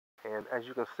And as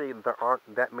you can see, there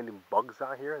aren't that many bugs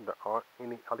out here. There aren't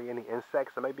hardly any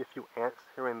insects. There may be a few ants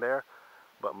here and there,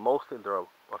 but mostly there are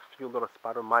a few little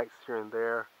spider mites here and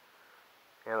there.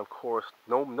 And of course,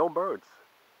 no birds.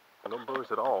 No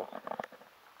birds at all.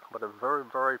 But a very,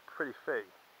 very pretty fig.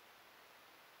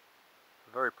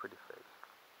 Very pretty fig.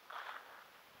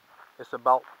 It's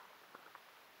about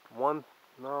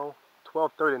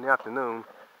 12:30 in the afternoon.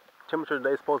 Temperature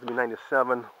today is supposed to be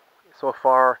 97. So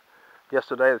far,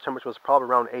 yesterday the temperature was probably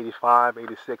around 85,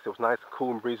 86. It was nice,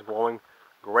 cool and breeze blowing.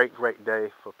 Great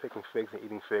day for picking figs and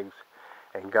eating figs.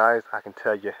 And guys, I can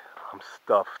tell you, I'm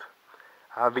stuffed.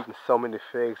 I've eaten so many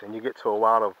figs, and you get to a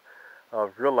while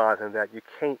of realizing that you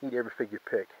can't eat every fig you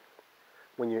pick.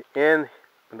 When you're in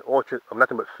an orchard of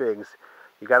nothing but figs,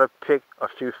 you got to pick a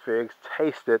few figs,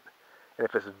 taste it, and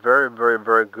if it's very, very,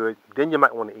 very good, then you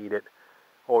might want to eat it,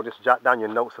 or just jot down your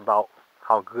notes about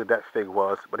how good that fig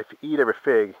was. But if you eat every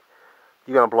fig,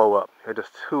 you're going to blow up. There are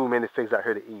just too many figs out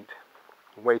here to eat.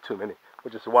 Way too many,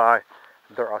 which is why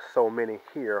there are so many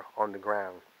here on the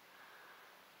ground.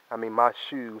 I mean, my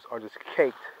shoes are just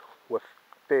caked with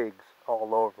figs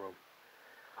all over them.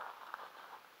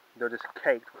 They're just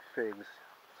caked with figs.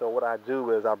 So what I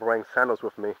do is I bring sandals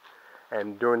with me,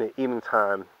 and during the evening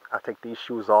time, I take these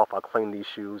shoes off, I clean these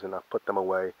shoes, and I put them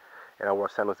away, and I wear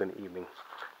sandals in the evening,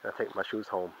 and I take my shoes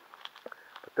home.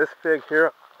 But this fig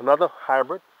here, another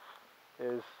hybrid,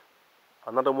 is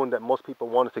another one that most people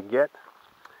wanted to get.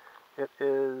 It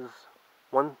is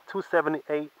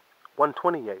 278,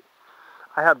 128.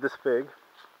 I have this fig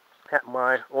at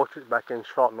my orchard back in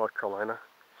Charlotte, North Carolina.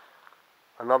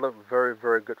 Another very,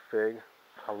 very good fig.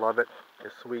 I love it.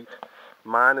 It's sweet.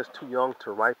 Mine is too young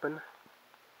to ripen,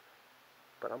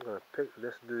 but I'm going to pick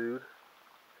this dude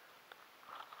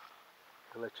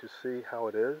and let you see how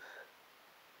it is.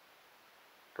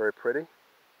 Very pretty.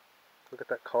 Look at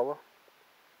that color.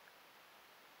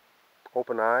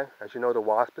 Open eye. As you know, the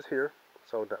wasp is here,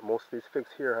 so that most of these figs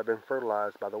here have been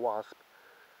fertilized by the wasp.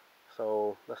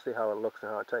 So let's see how it looks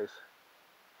and how it tastes.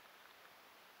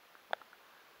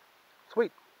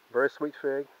 Sweet. Very sweet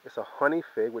fig. It's a honey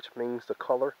fig, which means the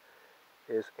color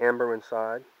is amber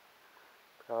inside.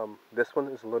 This one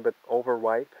is a little bit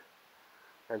overripe,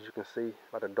 as you can see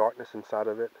by the darkness inside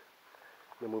of it.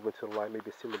 Let me move into the light,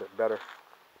 maybe see a little bit better.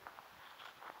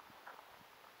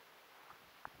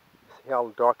 See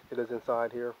how dark it is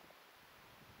inside here?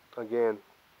 Again,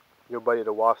 your buddy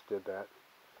the wasp did that,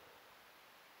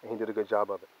 and he did a good job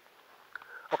of it.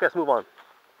 Okay, let's move on.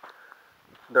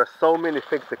 There are so many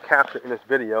figs to capture in this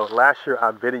video. Last year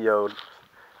I videoed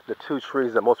the two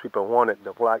trees that most people wanted,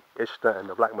 the black Ishta and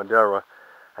the black Madeira.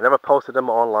 I never posted them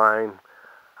online.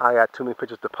 I got too many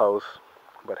pictures to post,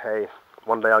 but hey,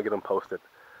 one day I'll get them posted.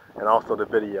 And also the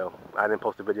video. I didn't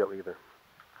post the video either.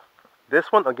 This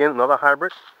one, again, another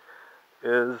hybrid,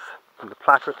 is, the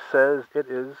placard says it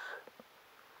is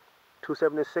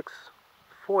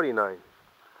 276.49.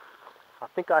 I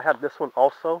think I have this one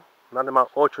also. Not in my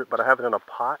orchard, but I have it in a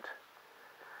pot.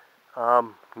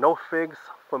 No figs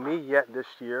for me yet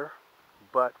this year,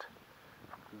 but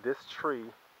this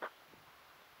tree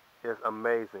is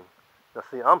amazing. Now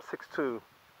see, I'm 6'2".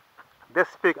 This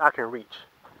fig I can reach,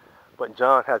 but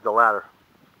John has the ladder.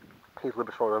 He's a little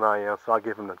bit shorter than I am, so I'll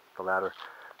give him the ladder.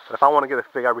 But if I want to get a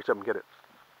fig, I reach up and get it.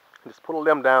 And just put a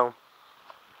limb down,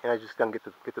 and I just gonna get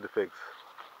to the figs.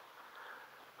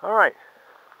 All right.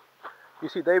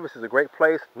 UC Davis is a great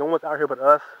place. No one's out here but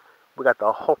us. We got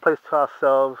the whole place to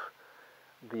ourselves.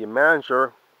 The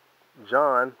manager,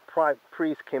 John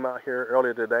Priest, came out here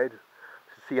earlier today to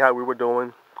see how we were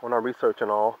doing on our research and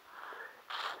all.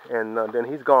 And then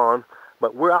he's gone.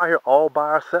 But we're out here all by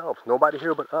ourselves. Nobody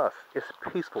here but us. It's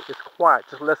peaceful. It's quiet.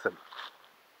 Just listen.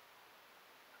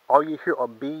 All you hear are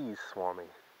bees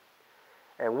swarming.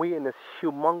 And we in this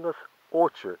humongous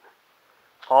orchard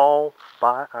all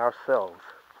by ourselves.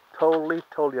 Totally,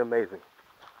 totally amazing.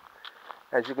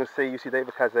 As you can see, UC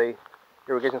Davis has a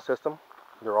irrigation system.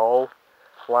 They're all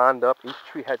lined up. Each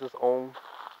tree has its own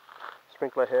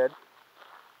sprinkler head.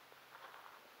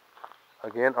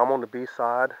 Again, I'm on the B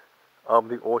side of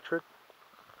the orchard.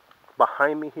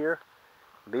 Behind me here,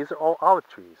 these are all olive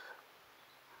trees.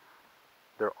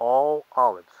 They're all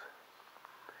olives.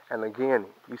 And again,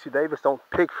 UC Davis don't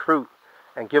pick fruit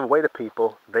and give away to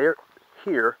people. They're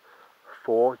here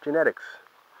for genetics.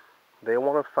 They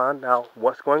want to find out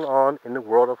what's going on in the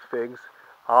world of figs,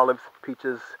 olives,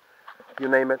 peaches, you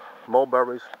name it,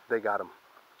 mulberries, they got them.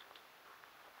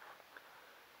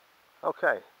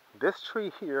 Okay, this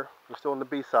tree here, we're still on the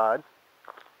B side,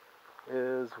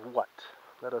 is what?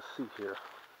 Let us see here.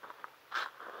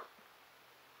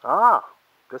 Ah,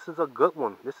 this is a good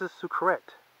one. This is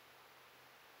sucrette.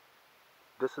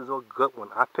 This is a good one.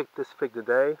 I picked this fig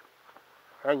today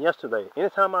and yesterday.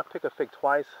 Anytime I pick a fig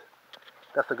twice,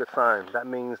 that's a good sign. That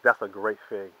means that's a great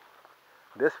fig.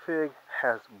 This fig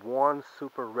has one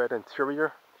super red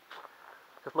interior.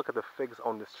 Just look at the figs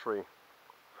on this tree.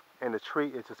 And the tree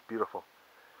is just beautiful.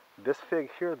 This fig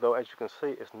here, though, as you can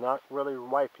see, is not really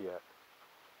ripe yet.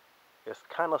 It's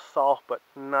kind of soft, but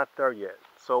not there yet.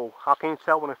 So how can you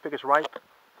tell when a fig is ripe?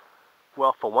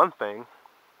 Well, for one thing,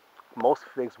 most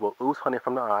figs will ooze honey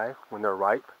from the eye when they're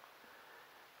ripe,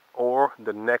 or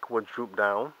the neck will droop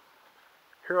down.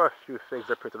 Here are a few figs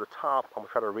up here to the top. I'm going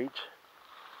to try to reach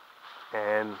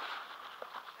and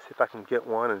see if I can get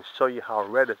one and show you how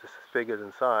red this fig is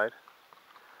inside.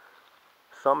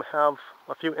 Some have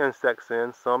a few insects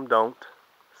in, some don't.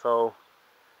 So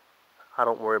I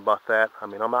don't worry about that. I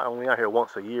mean, I'm only out here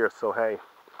once a year, so hey,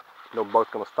 no bug's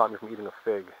going to stop me from eating a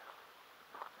fig.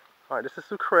 Alright, this is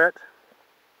sucrete.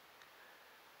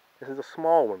 This is a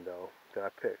small one though that I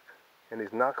picked. And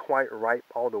he's not quite ripe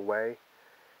all the way.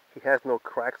 He has no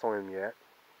cracks on him yet.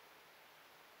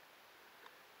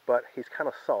 But he's kind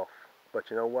of soft. But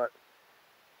you know what?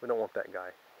 We don't want that guy.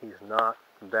 He's not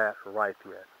that ripe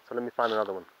yet. So let me find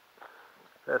another one.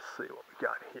 Let's see what we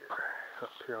got here. Up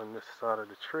here on this side of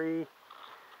the tree.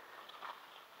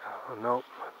 Oh, nope,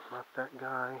 not that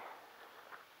guy.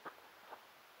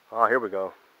 Oh, here we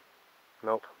go.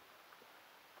 Nope.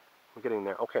 We're getting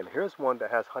there. Okay, here's one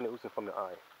that has honey oozing from the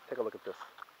eye. Take a look at this.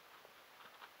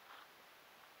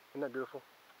 Isn't that beautiful?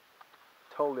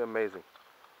 Totally amazing.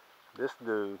 This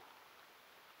dude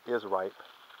is ripe.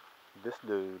 This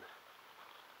dude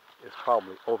is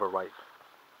probably overripe.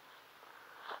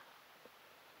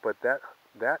 But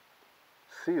that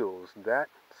seals, that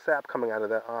sap coming out of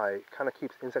that eye kind of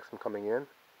keeps insects from coming in.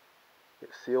 It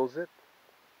seals it.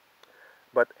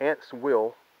 But ants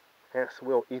will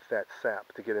eat that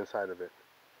sap to get inside of it.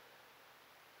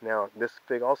 Now, this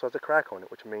fig also has a crack on it,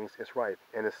 which means it's ripe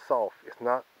and it's soft. It's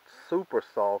not super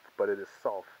soft, but it is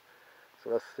soft.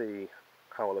 So let's see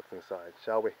how it looks inside,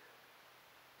 shall we?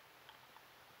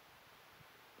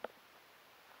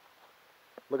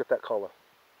 Look at that color.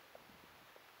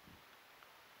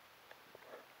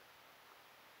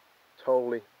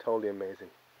 Totally, totally amazing.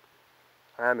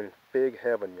 I'm in fig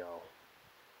heaven, y'all.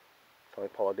 Tell me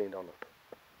Paula Dean, don't know.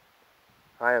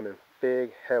 I am in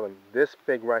fig heaven. This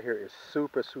fig right here is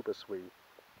super, super sweet.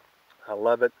 I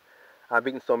love it. I've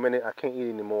eaten so many, I can't eat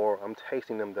anymore. I'm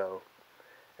tasting them though.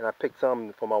 And I picked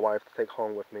some for my wife to take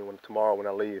home with me tomorrow when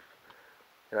I leave.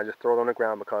 And I just throw it on the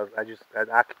ground because I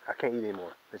can't eat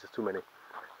anymore. There's just too many.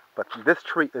 But this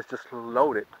tree is just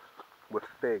loaded with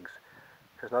figs.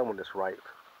 There's another one that's ripe.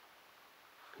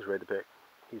 He's ready to pick.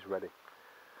 He's ready.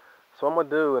 So I'm going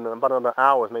to do in about another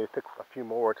hour, maybe pick a few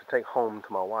more to take home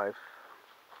to my wife.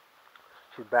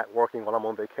 She's back working while I'm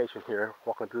on vacation here,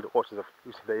 walking through the orchards of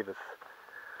UC Davis.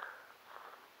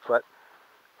 But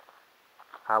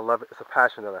I love it. It's a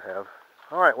passion that I have.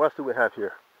 All right, what else do we have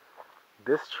here?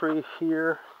 This tree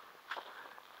here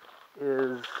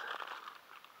is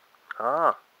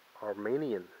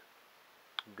Armenian.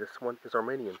 This one is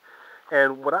Armenian.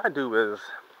 And what I do is,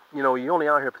 you know, you're only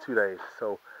out here for 2 days.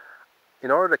 So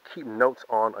in order to keep notes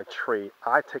on a tree,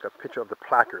 I take a picture of the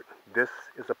placard. This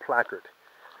is a placard.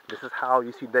 This is how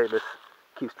UC Davis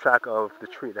keeps track of the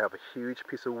tree. They have a huge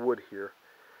piece of wood here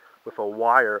with a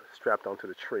wire strapped onto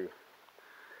the tree.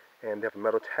 And they have a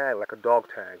metal tag, like a dog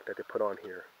tag, that they put on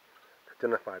here to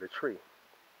identify the tree.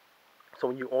 So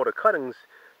when you order cuttings,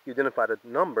 you identify the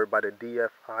number by the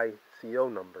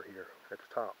DFICO number here at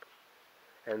the top.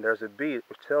 And there's a B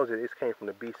which tells you this came from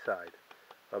the B side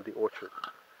of the orchard.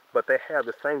 But they have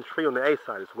the same tree on the A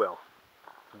side as well.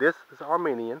 This is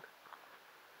Armenian.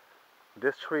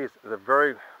 This tree is a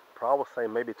very, I would say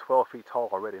maybe 12 feet tall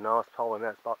already. No, it's taller than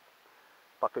that. It's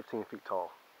about 15 feet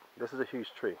tall. This is a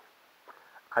huge tree.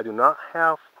 I do not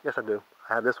have, yes I do,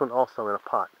 I have this one also in a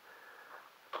pot.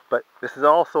 But this is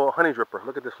also a honey dripper.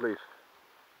 Look at this leaf.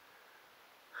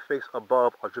 Figs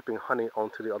above are dripping honey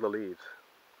onto the other leaves.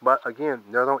 But again,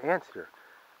 there are no ants here.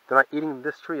 They're not eating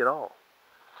this tree at all.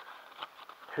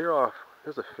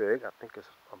 Here's a fig. I think it's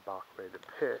about ready to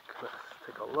pick. Let's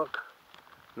take a look.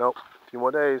 Nope, a few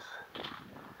more days.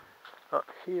 Up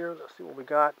here, let's see what we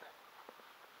got.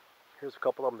 Here's a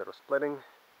couple of them that are splitting.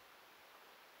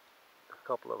 A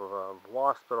couple of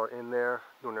wasps that are in there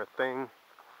doing their thing.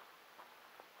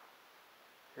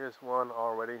 Here's one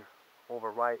already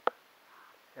overripe.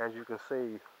 As you can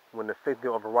see, when the figs get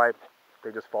overripe,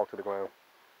 they just fall to the ground.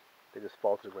 They just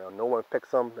fall to the ground. No one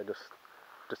picks them. They just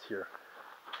here.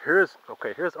 Here's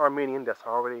Armenian that's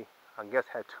already, I guess,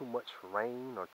 had too much rain or